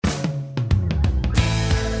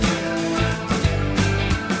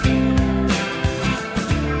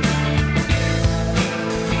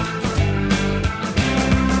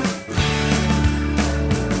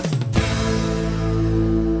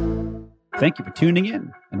Thank you for tuning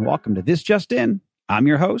in and welcome to This Just In. I'm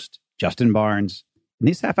your host, Justin Barnes. In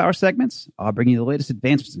these half-hour segments, I'll bring you the latest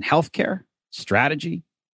advancements in healthcare, strategy,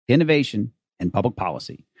 innovation, and public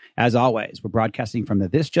policy. As always, we're broadcasting from the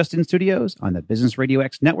This Just In studios on the Business Radio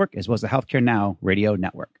X network, as well as the Healthcare Now radio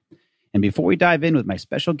network. And before we dive in with my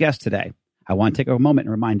special guest today, I want to take a moment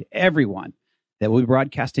and remind everyone that we'll be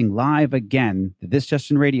broadcasting live again the This Just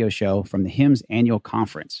In radio show from the HIMSS annual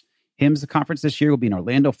conference. HIMSS, the conference this year, will be in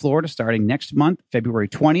Orlando, Florida, starting next month, February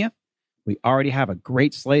 20th. We already have a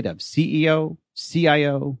great slate of CEO,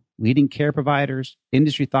 CIO, leading care providers,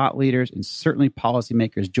 industry thought leaders, and certainly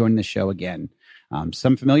policymakers joining the show again.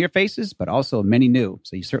 Some familiar faces, but also many new.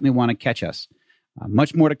 So you certainly want to catch us.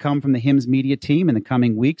 Much more to come from the HIMSS media team in the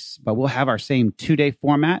coming weeks, but we'll have our same two-day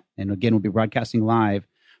format. And again, we'll be broadcasting live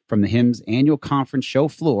from the HIMSS annual conference show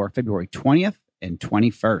floor, February 20th and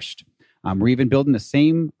 21st. We're even building the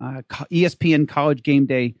same ESPN College Game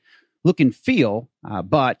Day look and feel,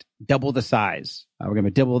 but double the size. We're going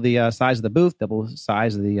to double the size of the booth, double the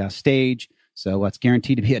size of the stage. So it's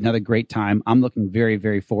guaranteed to be another great time. I'm looking very,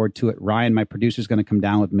 very forward to it. Ryan, my producer, is going to come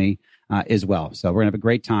down with me as well. So we're going to have a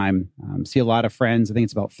great time. See a lot of friends. I think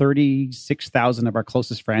it's about 36,000 of our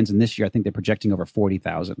closest friends. And this year, I think they're projecting over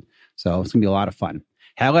 40,000. So it's going to be a lot of fun.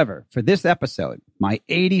 However, for this episode, my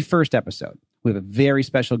 81st episode, we have a very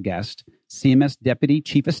special guest, CMS Deputy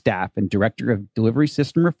Chief of Staff and Director of Delivery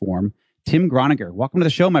System Reform, Tim Groninger. Welcome to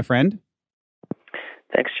the show, my friend.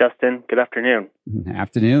 Thanks, Justin. Good afternoon.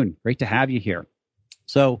 Afternoon. Great to have you here.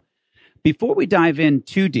 So before we dive in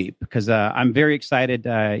too deep, because I'm very excited,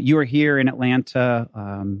 you were here in Atlanta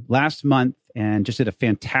last month and just did a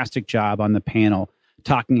fantastic job on the panel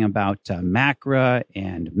talking about MACRA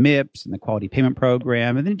and MIPS and the Quality Payment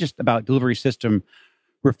Program, and then just about delivery system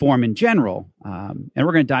reform in general. And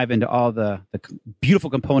we're going to dive into all the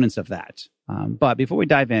beautiful components of that. But before we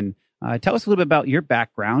dive in, tell us a little bit about your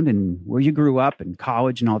background and where you grew up and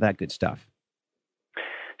college and all that good stuff.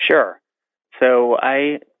 Sure. So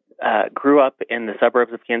I grew up in the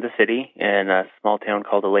suburbs of Kansas City in a small town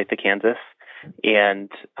called Olathe, Kansas.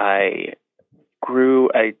 And I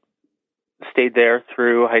stayed there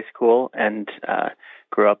through high school and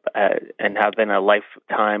grew up and have been a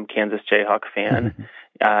lifetime Kansas Jayhawk fan.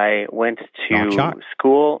 I went to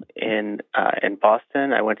school in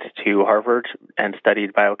Boston. I went to Harvard and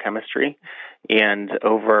studied biochemistry. And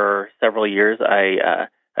over several years, I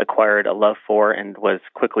acquired a love for and was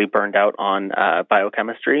quickly burned out on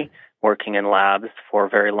biochemistry, working in labs for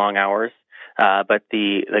very long hours. But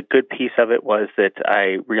the good piece of it was that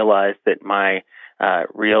I realized that my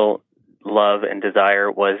real love and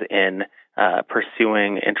desire was in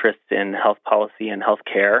pursuing interests in health policy and health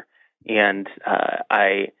care. And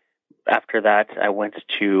after that, I went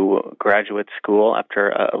to graduate school after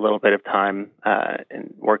a little bit of time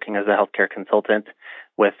in working as a healthcare consultant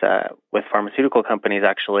with pharmaceutical companies.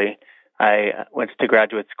 Actually, I went to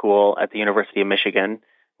graduate school at the University of Michigan,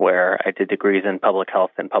 where I did degrees in public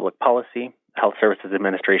health and public policy, health services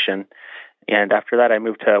administration. And after that, I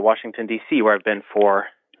moved to Washington, D.C., where I've been for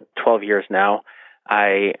 12 years now.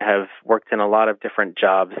 I have worked in a lot of different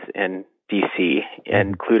jobs in D.C.,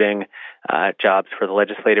 including jobs for the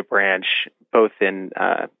legislative branch, both in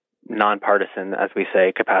nonpartisan, as we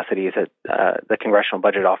say, capacities at the Congressional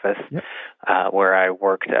Budget Office, where I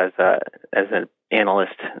worked as an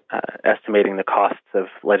analyst estimating the costs of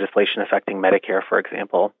legislation affecting Medicare, for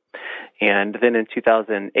example. And then in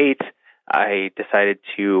 2008, I decided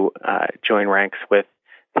to join ranks with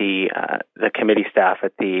the committee staff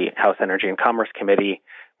at the House Energy and Commerce Committee,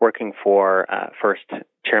 working for first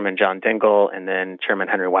Chairman John Dingell and then Chairman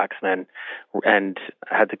Henry Waxman, and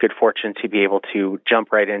had the good fortune to be able to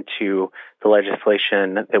jump right into the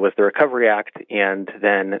legislation that was the Recovery Act and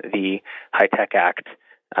then the HITECH Act,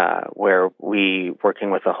 where we,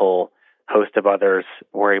 working with a whole host of others,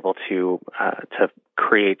 were able to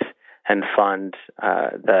create and fund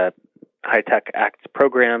the HITECH Act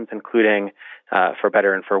programs, including for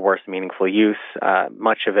better and for worse meaningful use,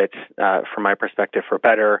 much of it, from my perspective, for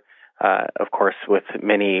better, of course, with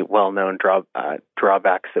many well-known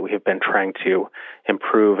drawbacks that we have been trying to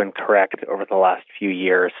improve and correct over the last few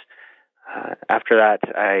years. After that,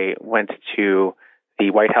 I went to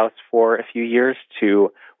the White House for a few years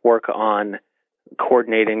to work on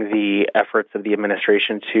coordinating the efforts of the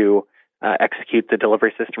administration to execute the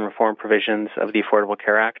delivery system reform provisions of the Affordable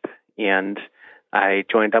Care Act. And I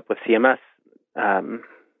joined up with CMS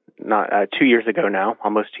 2 years ago now,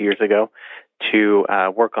 almost 2 years ago, to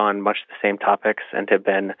work on much the same topics and have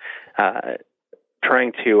been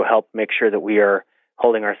trying to help make sure that we are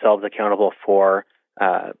holding ourselves accountable for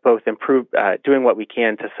both doing what we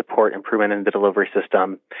can to support improvement in the delivery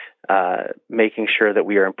system, making sure that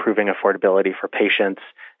we are improving affordability for patients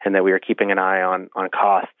and that we are keeping an eye on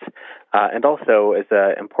costs. And also, as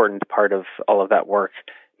an important part of all of that work,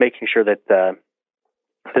 making sure that the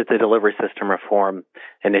delivery system reform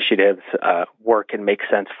initiatives work and make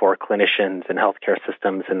sense for clinicians and healthcare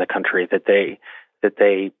systems in the country, that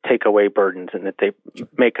they take away burdens and that they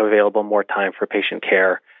make available more time for patient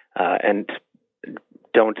care and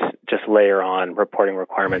don't just layer on reporting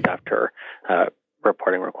requirement after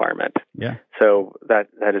reporting requirement. Yeah. So that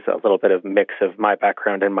is a little bit of mix of my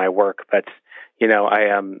background and my work. But,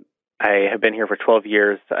 I have been here for 12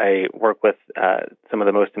 years. I work with some of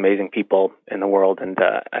the most amazing people in the world, and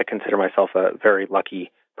I consider myself a very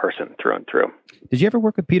lucky person through and through. Did you ever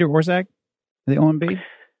work with Peter Orszag, the OMB?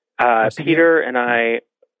 Peter and I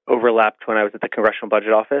overlapped when I was at the Congressional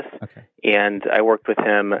Budget Office, and I worked with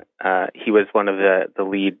him. He was one of the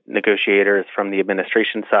lead negotiators from the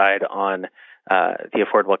administration side on the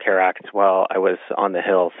Affordable Care Act while I was on the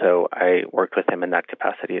Hill, so I worked with him in that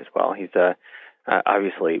capacity as well. He's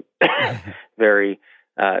obviously very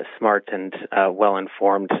smart and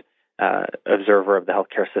well-informed observer of the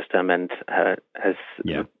healthcare system, and has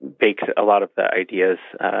baked a lot of the ideas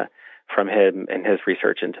from him and his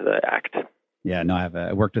research into the Act. Yeah, no,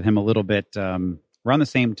 I worked with him a little bit around the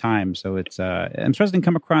same time. So I'm surprised I didn't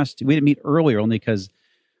come across, we didn't meet earlier only because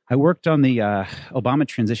I worked on the Obama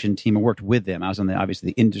transition team. I worked with them. I was on obviously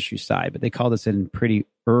the industry side, but they called us in pretty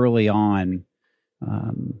early on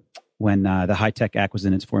when the HITECH Act was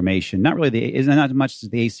in its formation. Not really not as much as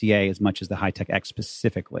the ACA, as much as the HITECH Act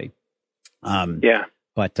specifically.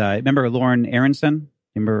 But remember Lauren Aronson?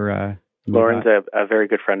 Lauren's a very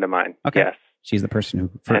good friend of mine. Okay. Yes. She's the person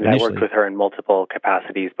who... And I worked with her in multiple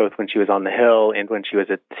capacities, both when she was on the Hill and when she was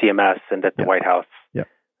at CMS and at the White House. Yeah.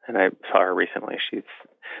 And I saw her recently.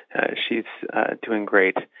 She's doing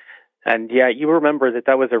great. And you remember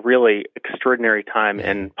that was a really extraordinary time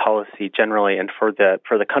in policy generally, and for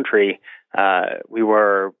the country. We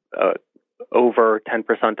were over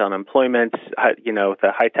 10% unemployment.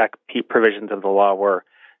 The high-tech provisions of the law were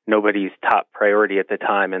nobody's top priority at the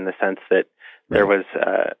time, in the sense that there was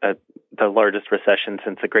the largest recession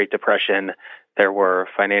since the Great Depression. There were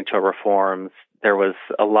financial reforms. There was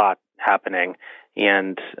a lot happening,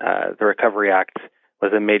 and the Recovery Act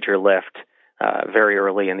was a major lift very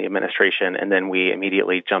early in the administration, and then we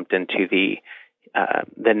immediately jumped into the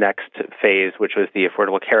next phase, which was the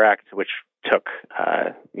Affordable Care Act, which took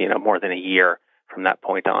more than a year from that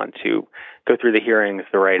point on to go through the hearings,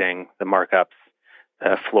 the writing, the markups,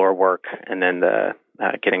 the floor work, and then the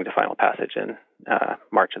getting to final passage in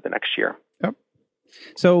March of the next year. Yep.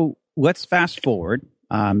 So let's fast forward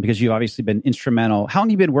because you've obviously been instrumental. How long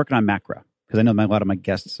have you been working on MACRA? Because I know a lot of my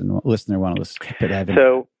guests and listeners want to listen.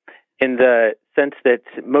 So in the sense that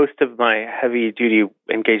most of my heavy-duty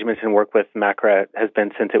engagements and work with MACRA has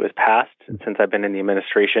been since it was passed, since I've been in the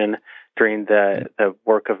administration, during the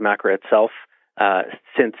work of MACRA itself.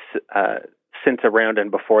 Since around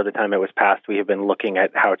and before the time it was passed, we have been looking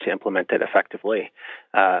at how to implement it effectively.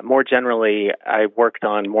 More generally, I worked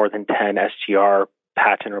on more than 10 SGR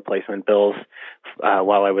patch and replacement bills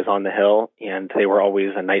while I was on the Hill, and they were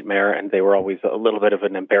always a nightmare, and they were always a little bit of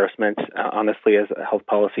an embarrassment, honestly, as a health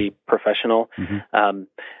policy professional. Mm-hmm.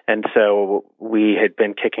 And so we had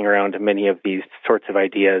been kicking around many of these sorts of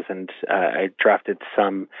ideas, and I drafted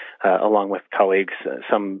some, along with colleagues,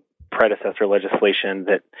 some predecessor legislation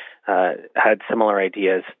that had similar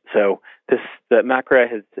ideas. So the MACRA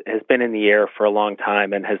has been in the air for a long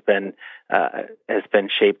time and has been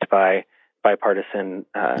shaped by bipartisan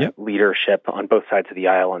leadership on both sides of the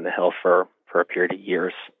aisle on the Hill for a period of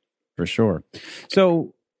years. For sure.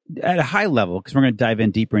 So at a high level, because we're going to dive in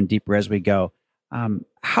deeper and deeper as we go,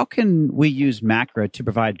 how can we use MACRA to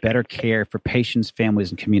provide better care for patients, families,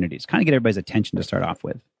 and communities? Kind of get everybody's attention to start off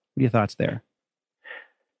with. What are your thoughts there?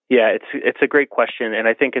 Yeah, it's a great question, and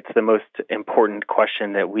I think it's the most important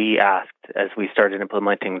question that we asked as we started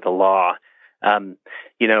implementing the law.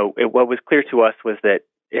 What was clear to us was that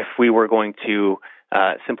if we were going to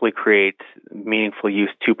simply create Meaningful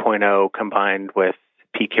Use 2.0 combined with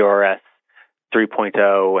PQRS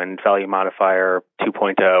 3.0 and Value Modifier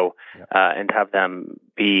 2.0, and have them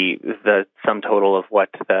be the sum total of what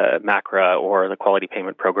the MACRA or the Quality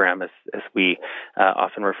Payment Program, as we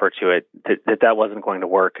often refer to it, that wasn't going to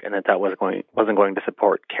work, and that wasn't going to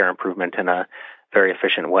support care improvement in a very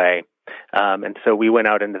efficient way. And so we went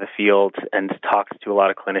out into the field and talked to a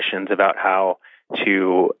lot of clinicians about how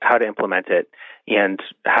to implement it and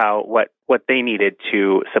what they needed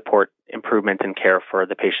to support improvement in care for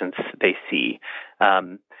the patients they see.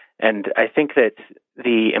 And I think that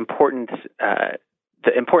the important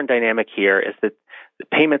dynamic here is that the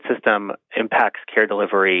payment system impacts care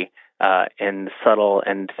delivery in subtle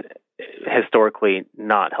and historically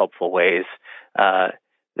not helpful ways.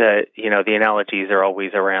 The analogies are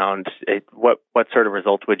always around what sort of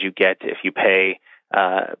result would you get if you pay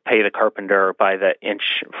the carpenter by the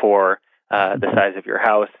inch for the size of your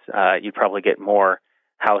house? You'd probably get more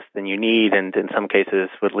house than you need, and in some cases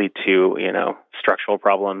would lead to structural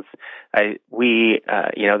problems.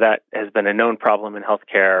 That has been a known problem in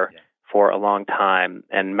healthcare for a long time,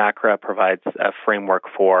 and MACRA provides a framework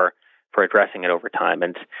for addressing it over time.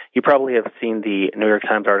 And you probably have seen the New York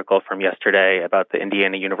Times article from yesterday about the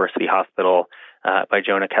Indiana University Hospital by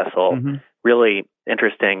Jonah Kessel. Mm-hmm. Really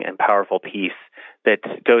interesting and powerful piece that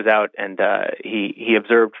goes out and he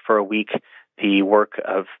observed for a week the work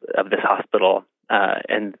of this hospital.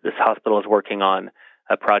 And this hospital is working on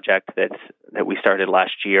a project that we started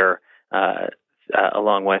last year,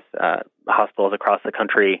 along with hospitals across the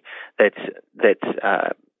country that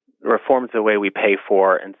reforms the way we pay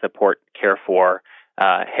for and support care for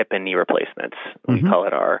hip and knee replacements. Mm-hmm. We call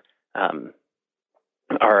it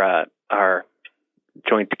our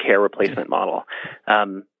joint care replacement model.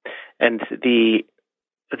 And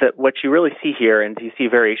what you really see here, and you see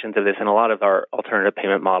variations of this in a lot of our alternative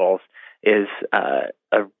payment models, is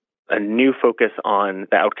a new focus on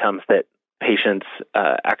the outcomes that patients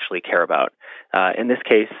actually care about. In this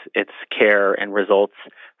case, it's care and results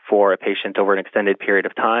for a patient over an extended period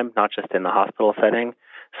of time, not just in the hospital setting.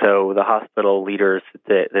 So the hospital leaders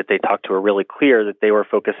that they talked to are really clear that they were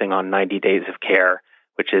focusing on 90 days of care,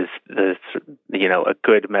 which is a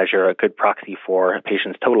good measure, a good proxy for a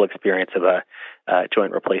patient's total experience of a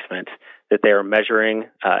joint replacement. That they are measuring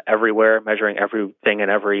everywhere, measuring everything and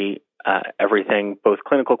everything, both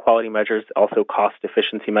clinical quality measures, also cost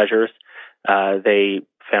efficiency measures. They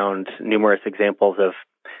found numerous examples of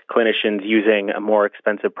clinicians using a more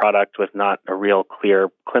expensive product with not a real clear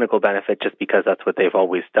clinical benefit just because that's what they've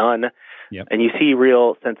always done. Yep. And you see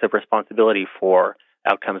real sense of responsibility for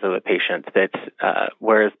outcomes of a patient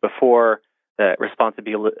whereas before the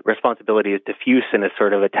responsibility is diffuse and is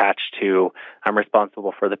sort of attached to I'm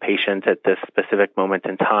responsible for the patient at this specific moment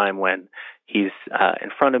in time when he's in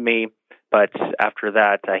front of me. But after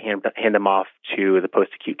that, I hand him off to the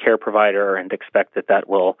post-acute care provider and expect that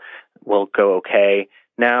will go okay.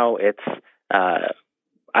 Now it's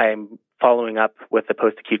I'm following up with the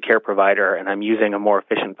post-acute care provider, and I'm using a more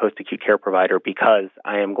efficient post-acute care provider because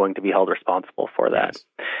I am going to be held responsible for that.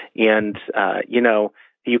 And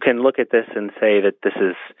you can look at this and say that this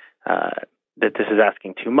is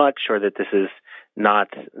asking too much, or that this is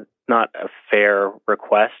not a fair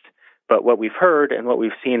request. But what we've heard and what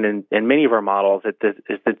we've seen in many of our models is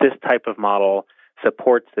that this type of model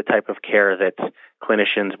supports the type of care that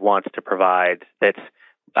clinicians want to provide. That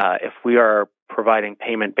if we are providing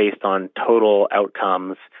payment based on total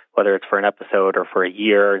outcomes, whether it's for an episode or for a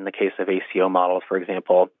year, in the case of ACO models, for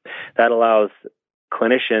example, that allows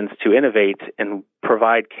clinicians to innovate and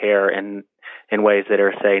provide care in ways that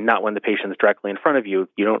are, say, not when the patient's directly in front of you.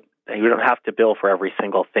 You don't have to bill for every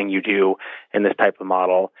single thing you do in this type of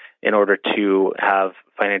model in order to have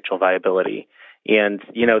financial viability. And,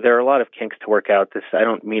 there are a lot of kinks to work out. This, I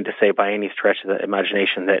don't mean to say by any stretch of the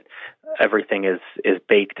imagination that everything is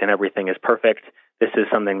baked and everything is perfect. This is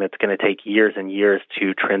something that's going to take years and years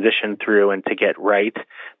to transition through and to get right.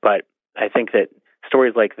 But I think that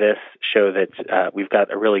stories like this show that we've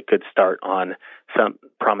got a really good start on some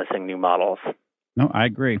promising new models. No, I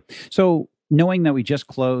agree. So knowing that we just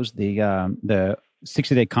closed the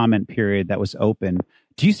 60-day comment period that was open,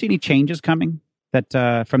 do you see any changes coming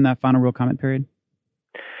from that final rule comment period?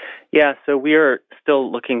 Yeah, so we are still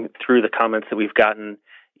looking through the comments that we've gotten,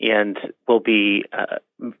 and we'll be,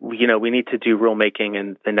 we need to do rulemaking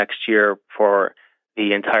in the next year for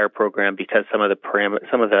the entire program because some of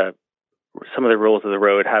the rules of the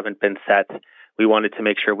road haven't been set. We wanted to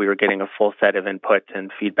make sure we were getting a full set of input and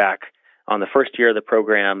feedback on the first year of the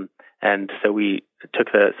program, and so we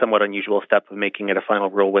took the somewhat unusual step of making it a final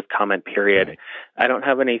rule with comment period. Right. I don't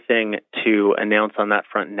have anything to announce on that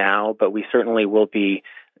front now, but we certainly will be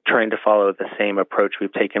trying to follow the same approach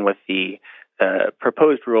we've taken with the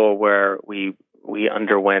proposed rule, where we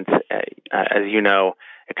underwent, as you know,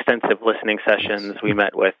 extensive listening sessions. We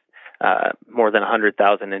met with more than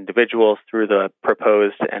 100,000 individuals through the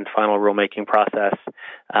proposed and final rulemaking process.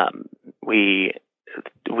 We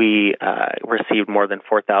received more than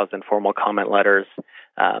 4,000 formal comment letters,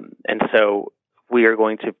 and so we are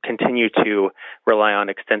going to continue to rely on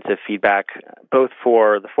extensive feedback, both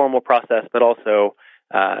for the formal process, but also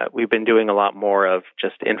we've been doing a lot more of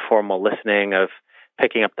just informal listening of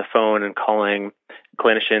picking up the phone and calling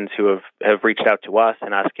clinicians who have reached out to us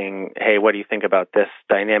and asking, hey, what do you think about this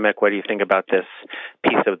dynamic? What do you think about this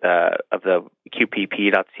piece of the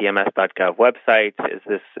qpp.cms.gov website?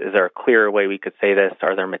 Is there a clearer way we could say this?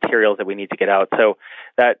 Are there materials that we need to get out? So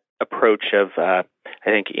that approach of, I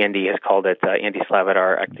think Andy has called it, Andy Slavitt,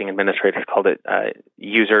 our acting administrator, has called it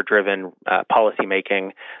user-driven policymaking,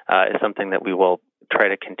 is something that we will try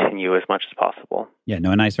to continue as much as possible. Yeah,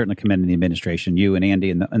 no, and I certainly commend the administration, you and Andy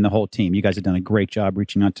and the whole team. You guys have done a great job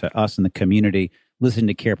reaching out to us in the community, listening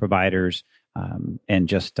to care providers, and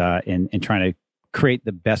just in trying to create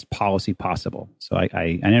the best policy possible. So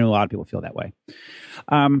I know a lot of people feel that way.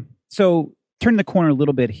 So turning the corner a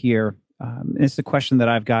little bit here, it's a question that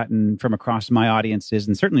I've gotten from across my audiences,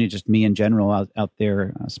 and certainly just me in general out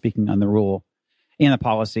there speaking on the rule and the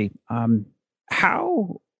policy.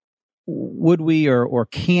 How would we or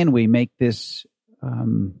can we make this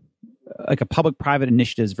like a public-private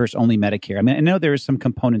initiatives versus only Medicare? I mean, I know there is some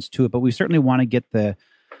components to it, but we certainly want to get the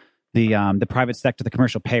private sector, the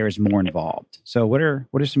commercial payers more involved. So what are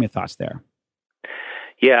some of your thoughts there?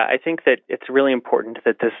 Yeah, I think that it's really important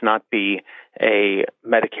that this not be a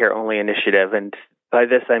Medicare-only initiative. And by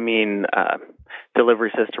this, I mean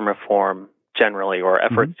delivery system reform generally, or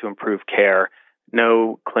efforts to improve care.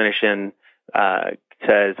 No clinician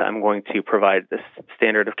says, I'm going to provide this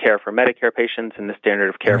standard of care for Medicare patients and the standard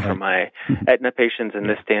of care for my Aetna patients and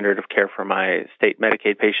this standard of care for my state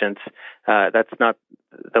Medicaid patients. That's not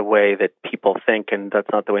the way that people think, and that's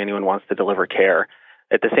not the way anyone wants to deliver care.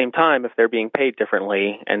 At the same time, if they're being paid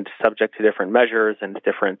differently and subject to different measures and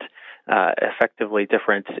effectively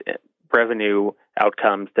different revenue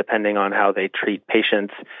outcomes depending on how they treat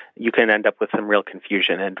patients, you can end up with some real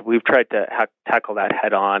confusion. And we've tried to tackle that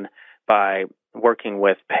head on by working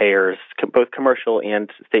with payers, both commercial and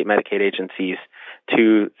state Medicaid agencies,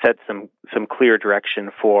 to set some clear direction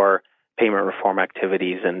for payment reform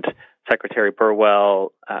activities. And Secretary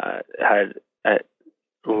Burwell had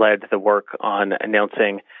led the work on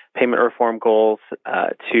announcing payment reform goals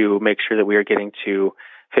to make sure that we are getting to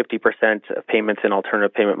 50% of payments in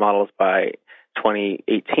alternative payment models by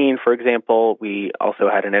 2018, for example. We also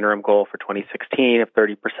had an interim goal for 2016 of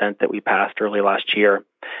 30% that we passed early last year.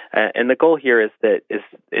 And the goal here is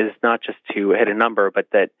not just to hit a number, but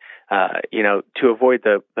that to avoid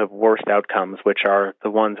the worst outcomes, which are the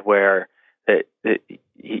ones where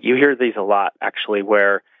you hear these a lot, actually,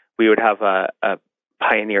 where we would have a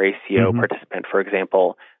Pioneer ACO participant, for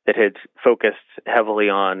example, that had focused heavily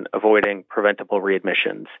on avoiding preventable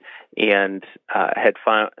readmissions and had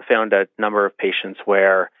found a number of patients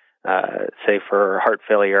where, say, for heart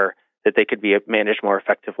failure, that they could be managed more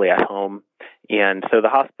effectively at home. And so the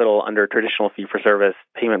hospital, under traditional fee-for-service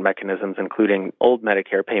payment mechanisms, including old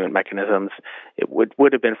Medicare payment mechanisms, it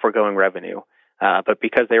would have been foregoing revenue. But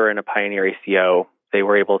because they were in a Pioneer ACO, they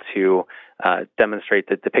were able to demonstrate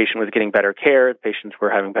that the patient was getting better care, the patients were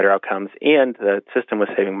having better outcomes, and the system was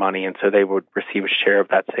saving money, and so they would receive a share of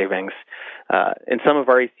that savings. In some of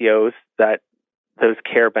our ACOs, those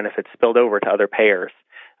care benefits spilled over to other payers,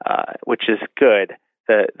 which is good.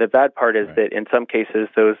 The bad part is that in some cases,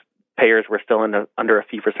 those payers were still under a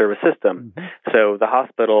fee-for-service system. So the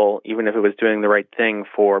hospital, even if it was doing the right thing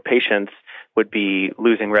for patients, would be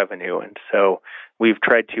losing revenue. And so we've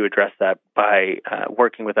tried to address that by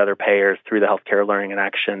working with other payers through the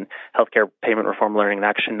Healthcare Payment Reform Learning and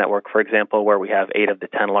Action Network, for example, where we have 8 of the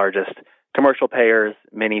 10 largest commercial payers,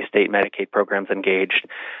 many state Medicaid programs engaged.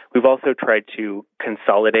 We've also tried to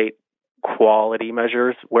consolidate quality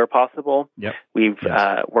measures where possible. We've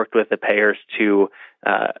worked with the payers to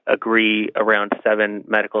agree around 7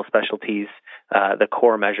 medical specialties, the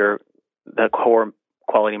core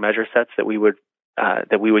quality measure sets that we would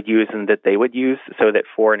use and that they would use, so that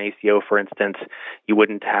for an ACO, for instance, you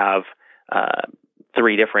wouldn't have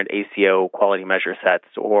 3 different ACO quality measure sets,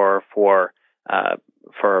 or for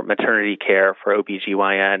maternity care, for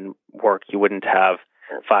OBGYN work, you wouldn't have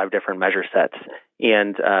 5 different measure sets.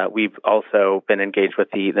 And we've also been engaged with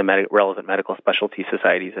the relevant medical specialty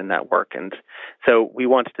societies in that work. And so we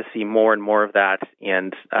want to see more and more of that,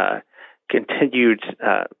 and continued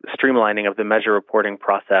streamlining of the measure reporting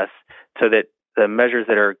process, so that the measures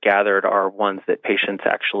that are gathered are ones that patients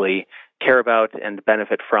actually care about and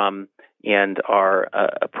benefit from, and are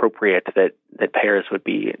appropriate, that payers would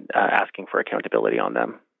be asking for accountability on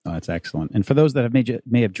them. Oh, that's excellent. And for those that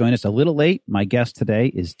may have joined us a little late, my guest today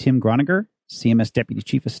is Tim Groninger, CMS Deputy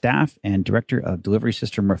Chief of Staff and Director of Delivery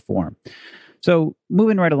System Reform. So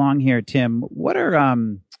moving right along here, Tim, what are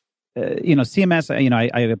CMS?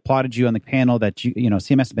 I applauded you on the panel that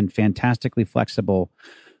CMS has been fantastically flexible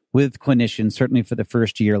with clinicians, certainly for the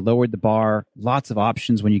first year, lowered the bar, lots of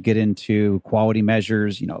options when you get into quality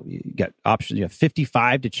measures. You get options, you have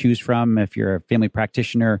 55 to choose from if you're a family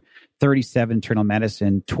practitioner, 37 internal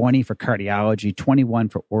medicine, 20 for cardiology, 21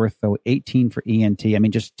 for ortho, 18 for ENT. I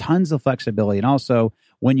mean, just tons of flexibility. And also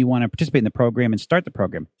when you want to participate in the program and start the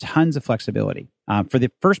program, tons of flexibility for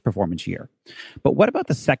the first performance year. But what about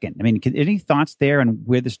the second? I mean, any thoughts there on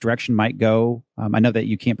where this direction might go? I know that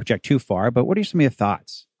you can't project too far, but what are some of your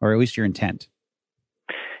thoughts, or at least your intent?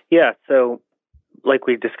 Yeah, so like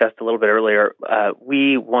we discussed a little bit earlier,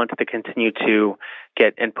 we want to continue to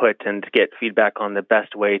get input and get feedback on the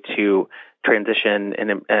best way to transition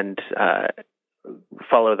and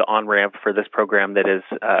follow the on-ramp for this program that is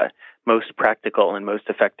most practical and most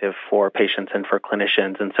effective for patients and for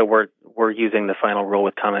clinicians. And so we're using the final rule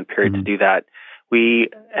with comment period to do that. We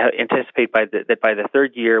anticipate that by the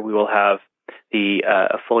third year, we will have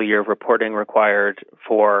a full year of reporting required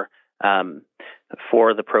for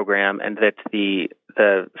the program, and that the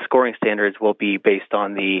scoring standards will be based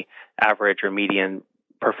on the average or median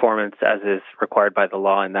performance as is required by the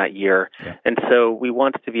law in that year. Yeah. And so we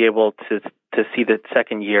want to be able to see the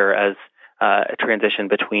second year as a transition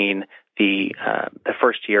between the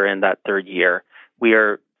first year and that third year. We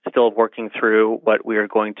are still working through what we are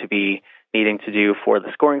going to be needing to do for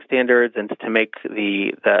the scoring standards and to make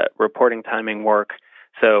the reporting timing work.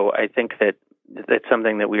 So I think that it's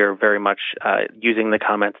something that we are very much using the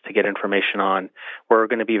comments to get information on. We're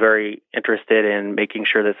going to be very interested in making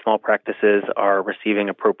sure that small practices are receiving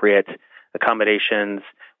appropriate accommodations.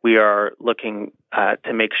 We are looking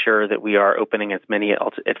to make sure that we are opening as many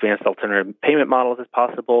advanced alternative payment models as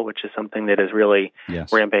possible, which is something that is really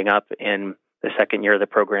ramping up in the second year of the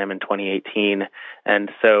program in 2018. And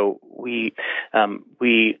so we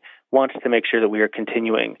want to make sure that we are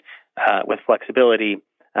continuing with flexibility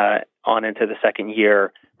on into the second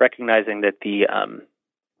year, recognizing that the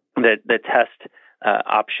test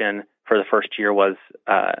option for the first year was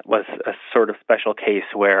a sort of special case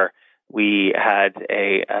where we had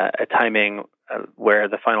a timing where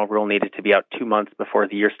the final rule needed to be out 2 months before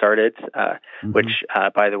the year started, which,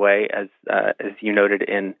 by the way, as you noted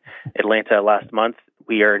in Atlanta last month,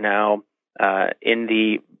 we are now in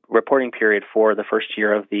the reporting period for the first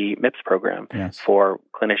year of the MIPS program for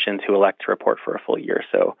clinicians who elect to report for a full year.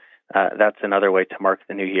 So that's another way to mark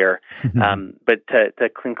the new year. But to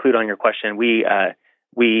conclude on your question, we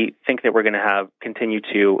think that we're going to continue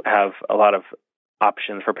to have a lot of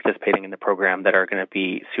options for participating in the program that are going to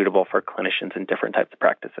be suitable for clinicians in different types of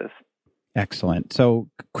practices. Excellent. So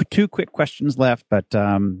 2 quick questions left, but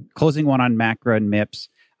closing one on MACRA and MIPS.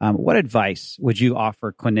 What advice would you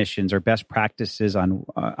offer clinicians or best practices on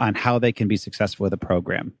how they can be successful with a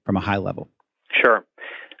program from a high level? Sure.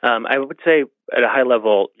 I would say at a high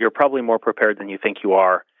level, you're probably more prepared than you think you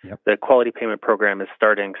are. Yep. The quality payment program is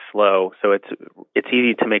starting slow, so it's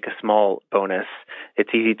easy to make a small bonus. It's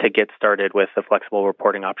easy to get started with the flexible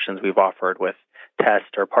reporting options we've offered with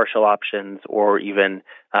test or partial options, or even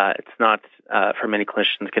it's not, for many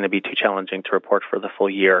clinicians, going to be too challenging to report for the full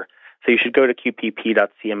year. So you should go to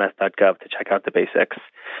qpp.cms.gov to check out the basics.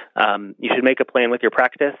 You should make a plan with your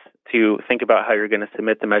practice to think about how you're going to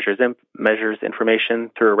submit the measures information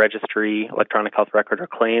through a registry, electronic health record, or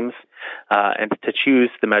claims, and to choose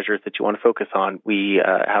the measures that you want to focus on. We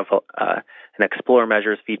have an Explore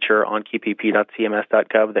Measures feature on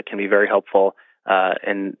qpp.cms.gov that can be very helpful,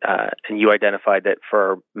 and you identified that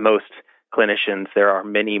for most clinicians, there are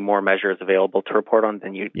many more measures available to report on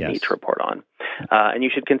than you need to report on. And you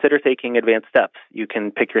should consider taking advanced steps. You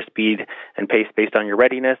can pick your speed and pace based on your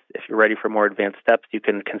readiness. If you're ready for more advanced steps, you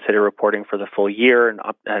can consider reporting for the full year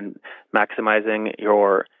and maximizing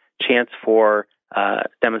your chance for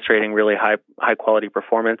demonstrating really high quality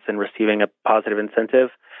performance and receiving a positive incentive.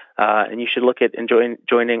 And you should look at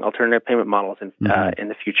joining alternative payment models in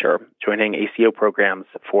the future. Joining ACO programs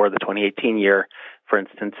for the 2018 year, for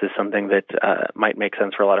instance, is something that might make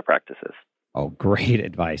sense for a lot of practices. Oh, great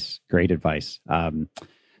advice. Great advice.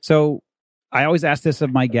 So I always ask this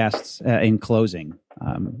of my guests in closing,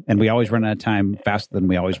 and we always run out of time faster than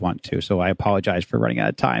we always want to. So I apologize for running out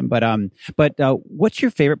of time. But what's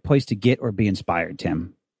your favorite place to get or be inspired,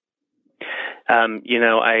 Tim? I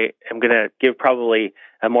am going to give probably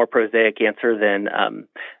a more prosaic answer than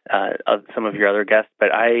some of your other guests,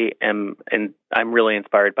 but I'm really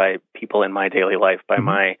inspired by people in my daily life, by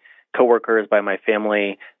my coworkers, by my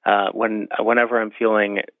family. Whenever I'm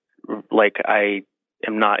feeling like I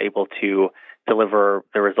am not able to deliver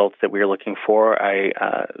the results that we're looking for,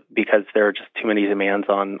 because there are just too many demands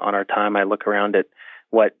on our time, I look around at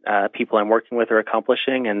what people I'm working with are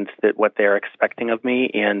accomplishing and what they're expecting of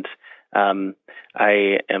me, and I'm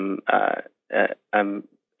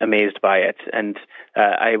amazed by it, and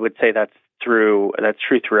I would say that's true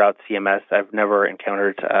throughout CMS. I've never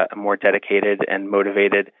encountered a more dedicated and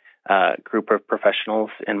motivated group of professionals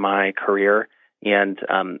in my career. And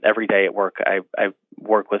every day at work, I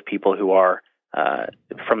work with people who are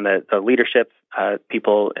from the leadership,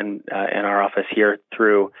 people in our office here,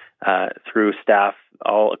 through staff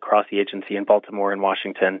all across the agency in Baltimore and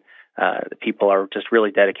Washington. People are just really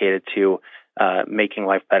dedicated to making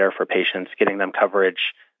life better for patients, getting them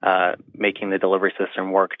coverage, making the delivery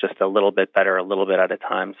system work just a little bit better, a little bit at a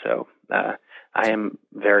time. So I am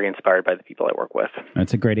very inspired by the people I work with.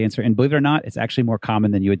 That's a great answer. And believe it or not, it's actually more common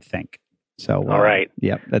than you would think. So, all right.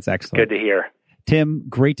 Yep, that's excellent. Good to hear. Tim,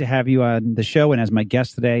 great to have you on the show and as my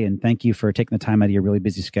guest today. And thank you for taking the time out of your really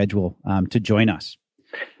busy schedule to join us.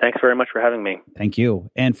 Thanks very much for having me. Thank you.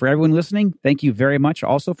 And for everyone listening, thank you very much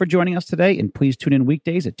also for joining us today. And please tune in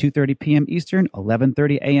weekdays at 2:30 p.m. Eastern,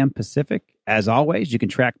 11:30 a.m. Pacific. As always, you can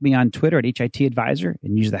track me on Twitter at HIT Advisor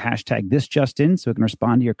and use the hashtag #ThisJustIn so we can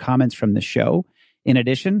respond to your comments from the show. In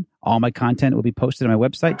addition, all my content will be posted on my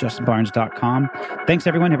website, justinbarnes.com. Thanks,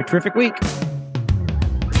 everyone. Have a terrific week.